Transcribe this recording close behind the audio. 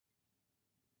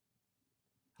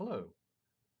Hello,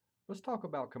 let's talk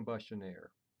about combustion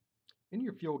air. In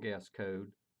your fuel gas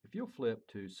code, if you'll flip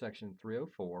to section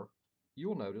 304,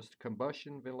 you'll notice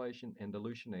combustion, ventilation, and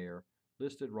dilution air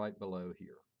listed right below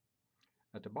here.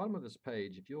 At the bottom of this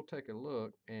page, if you'll take a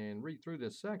look and read through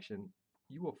this section,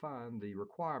 you will find the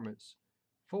requirements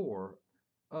for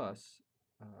us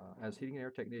as heating and air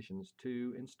technicians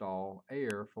to install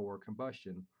air for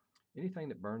combustion. Anything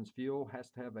that burns fuel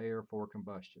has to have air for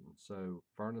combustion. So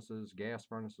furnaces, gas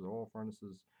furnaces, oil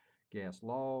furnaces, gas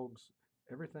logs,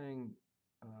 everything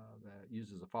that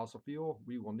uses a fossil fuel,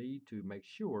 we will need to make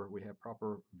sure we have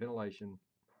proper ventilation,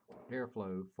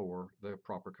 airflow for the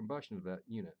proper combustion of that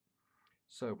unit.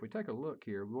 So if we take a look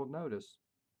here, we'll notice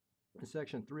in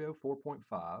section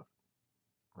 304.5,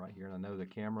 right here, and I know the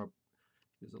camera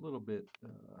is a little bit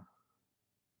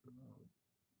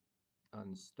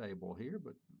unstable here,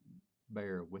 but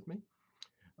bear with me.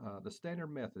 The standard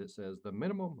method, it says the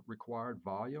minimum required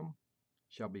volume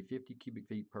shall be 50 cubic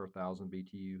feet per 1,000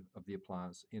 BTU of the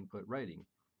appliance input rating.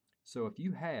 So if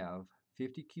you have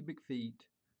 50 cubic feet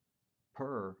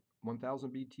per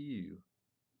 1,000 BTU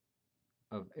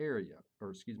of area, or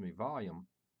excuse me, volume,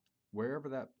 wherever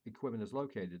that equipment is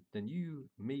located, then you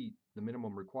meet the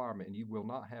minimum requirement and you will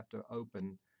not have to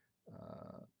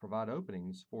provide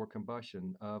openings for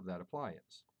combustion of that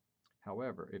appliance.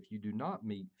 However, if you do not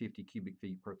meet 50 cubic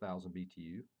feet per 1,000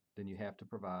 BTU, then you have to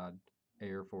provide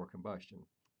air for combustion.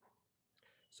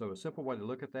 So a simple way to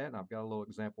look at that, and I've got a little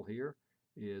example here,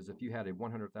 is if you had a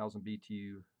 100,000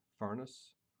 BTU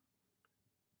furnace,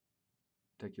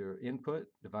 take your input,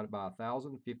 divide it by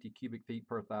 1,000, 50 cubic feet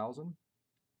per 1,000. Of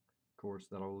course,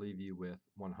 that'll leave you with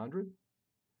 100.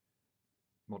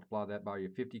 Multiply that by your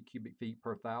 50 cubic feet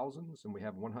per thousands, and we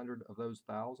have 100 of those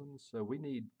thousands. So we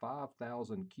need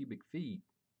 5,000 cubic feet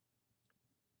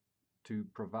to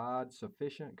provide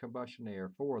sufficient combustion air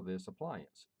for this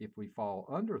appliance. If we fall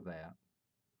under that,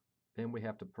 then we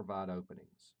have to provide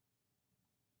openings.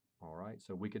 All right,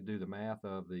 so we could do the math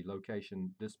of the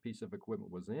location this piece of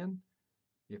equipment was in.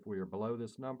 If we are below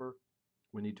this number,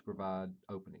 we need to provide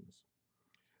openings.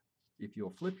 If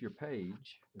you'll flip your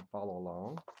page and follow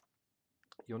along,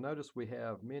 you'll notice we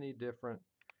have many different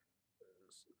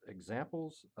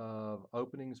examples of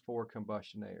openings for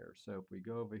combustion air. So if we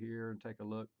go over here and take a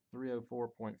look,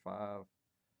 304.5,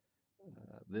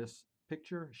 this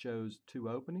picture shows two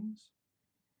openings.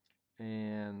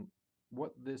 And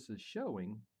what this is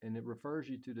showing, and it refers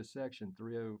you to the section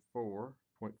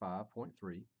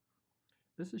 304.5.3,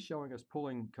 this is showing us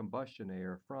pulling combustion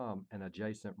air from an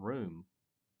adjacent room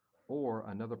or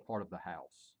another part of the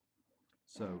house.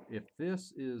 So if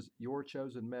this is your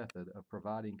chosen method of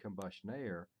providing combustion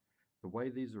air, the way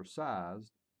these are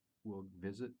sized, we'll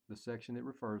visit the section it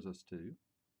refers us to,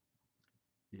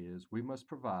 is we must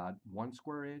provide 1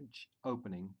 square inch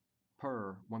opening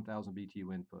per 1,000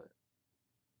 BTU input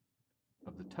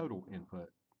of the total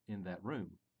input in that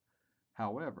room.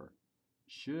 However,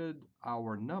 should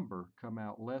our number come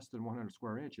out less than 100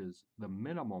 square inches, the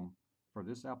minimum for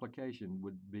this application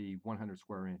would be 100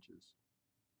 square inches.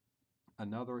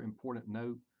 Another important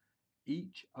note,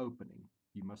 each opening,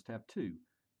 you must have two,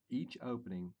 each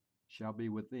opening shall be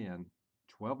within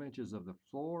 12 inches of the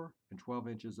floor and 12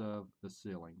 inches of the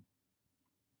ceiling.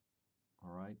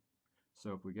 All right,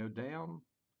 so if we go down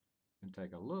and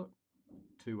take a look,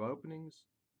 two openings,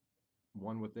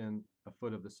 one within a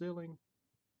foot of the ceiling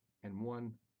and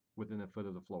one within a foot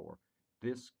of the floor.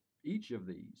 Each of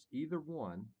these, either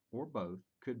one or both,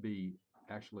 could be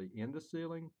actually in the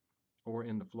ceiling or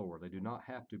in the floor. They do not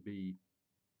have to be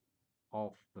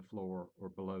off the floor or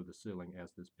below the ceiling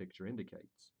as this picture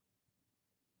indicates.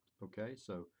 Okay,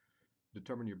 so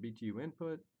determine your BTU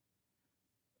input,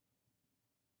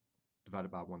 divided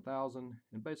by 1,000,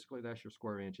 and basically that's your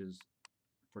square inches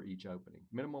for each opening.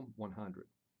 Minimum 100.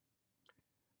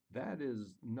 That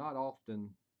is not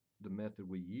often the method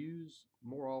we use.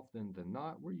 More often than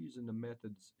not, we're using the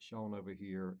methods shown over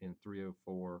here in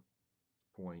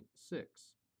 304.6.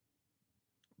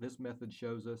 This method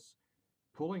shows us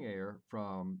pulling air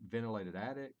from ventilated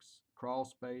attics, crawl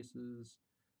spaces,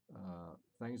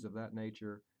 things of that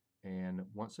nature. And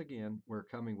once again, we're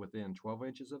coming within 12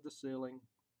 inches of the ceiling,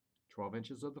 12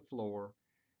 inches of the floor.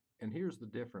 And here's the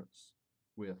difference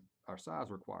with our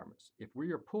size requirements. If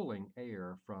we are pulling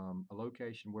air from a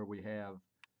location where we have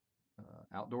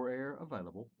outdoor air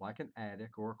available, like an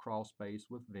attic or a crawl space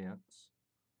with vents,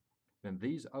 then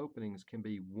these openings can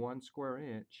be 1 square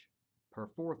inch per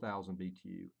 4,000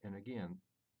 BTU. And again,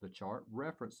 the chart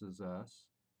references us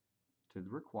to the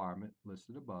requirement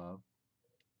listed above,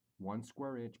 1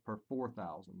 square inch per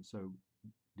 4,000. So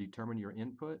determine your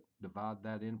input, divide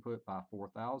that input by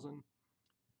 4,000,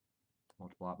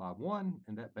 multiply it by 1,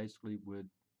 and that basically would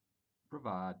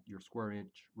provide your square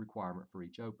inch requirement for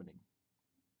each opening.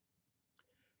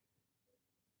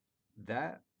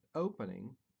 That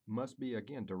opening must be,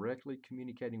 again, directly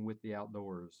communicating with the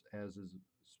outdoors as is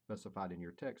specified in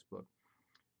your textbook.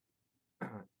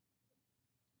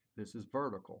 This is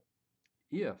vertical.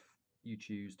 If you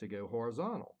choose to go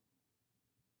horizontal,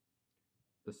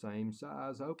 the same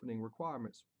size opening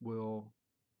requirements will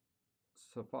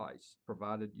suffice,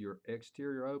 provided your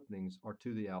exterior openings are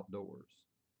to the outdoors.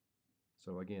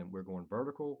 So again, we're going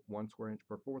vertical, 1 square inch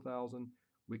per 4,000.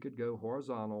 We could go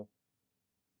horizontal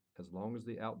as long as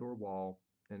the outdoor wall,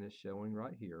 and it's showing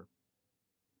right here,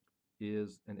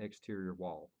 is an exterior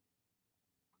wall.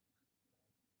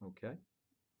 Okay?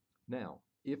 Now,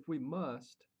 if we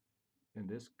must, and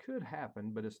this could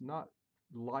happen, but it's not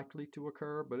likely to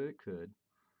occur, but it could,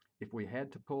 if we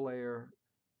had to pull air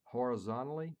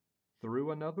horizontally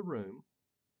through another room,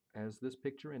 as this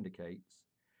picture indicates,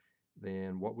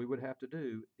 then what we would have to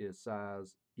do is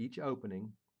size each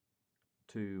opening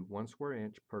to 1 square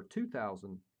inch per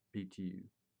 2,000 BTU.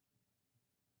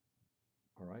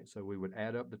 All right, so we would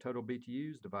add up the total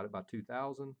BTUs, divide it by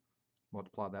 2,000,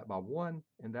 multiply that by 1,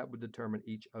 and that would determine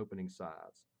each opening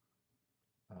size.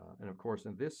 And of course,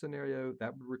 in this scenario,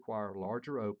 that would require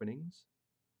larger openings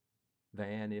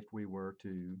than if we were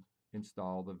to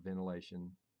install the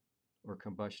ventilation or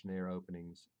combustion air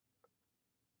openings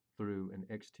through an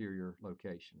exterior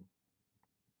location.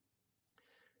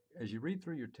 As you read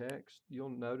through your text, you'll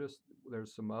notice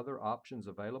there's some other options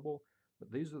available,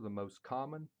 but these are the most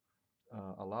common.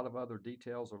 A lot of other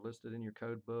details are listed in your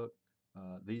code book.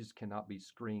 These cannot be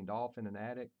screened off in an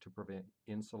attic to prevent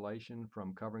insulation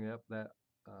from covering up that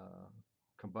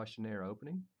combustion air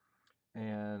opening.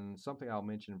 And something I'll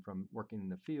mention from working in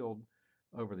the field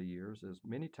over the years is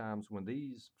many times when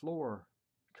these floor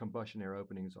combustion air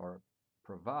openings are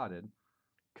provided,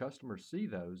 customers see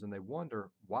those and they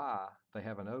wonder why they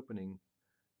have an opening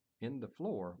in the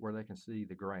floor where they can see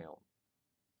the ground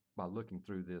by looking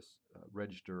through this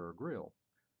register or grill.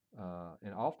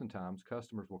 And oftentimes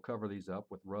customers will cover these up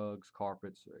with rugs,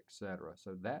 carpets, etc.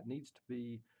 So that needs to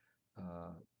be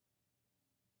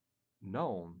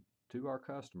known to our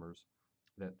customers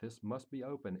that this must be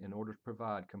open in order to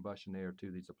provide combustion air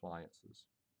to these appliances.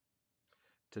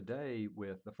 Today,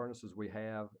 with the furnaces we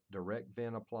have, direct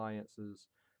vent appliances,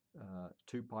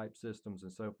 two pipe systems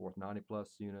and so forth, 90 plus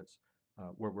units,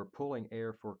 where we're pulling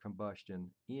air for combustion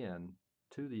in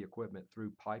to the equipment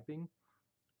through piping,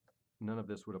 none of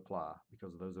this would apply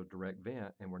because those are direct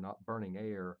vent and we're not burning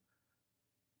air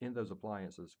in those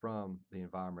appliances from the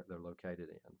environment they're located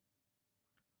in.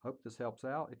 Hope this helps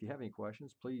out. If you have any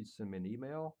questions, please send me an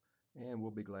email and we'll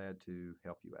be glad to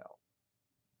help you out.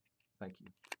 Thank you.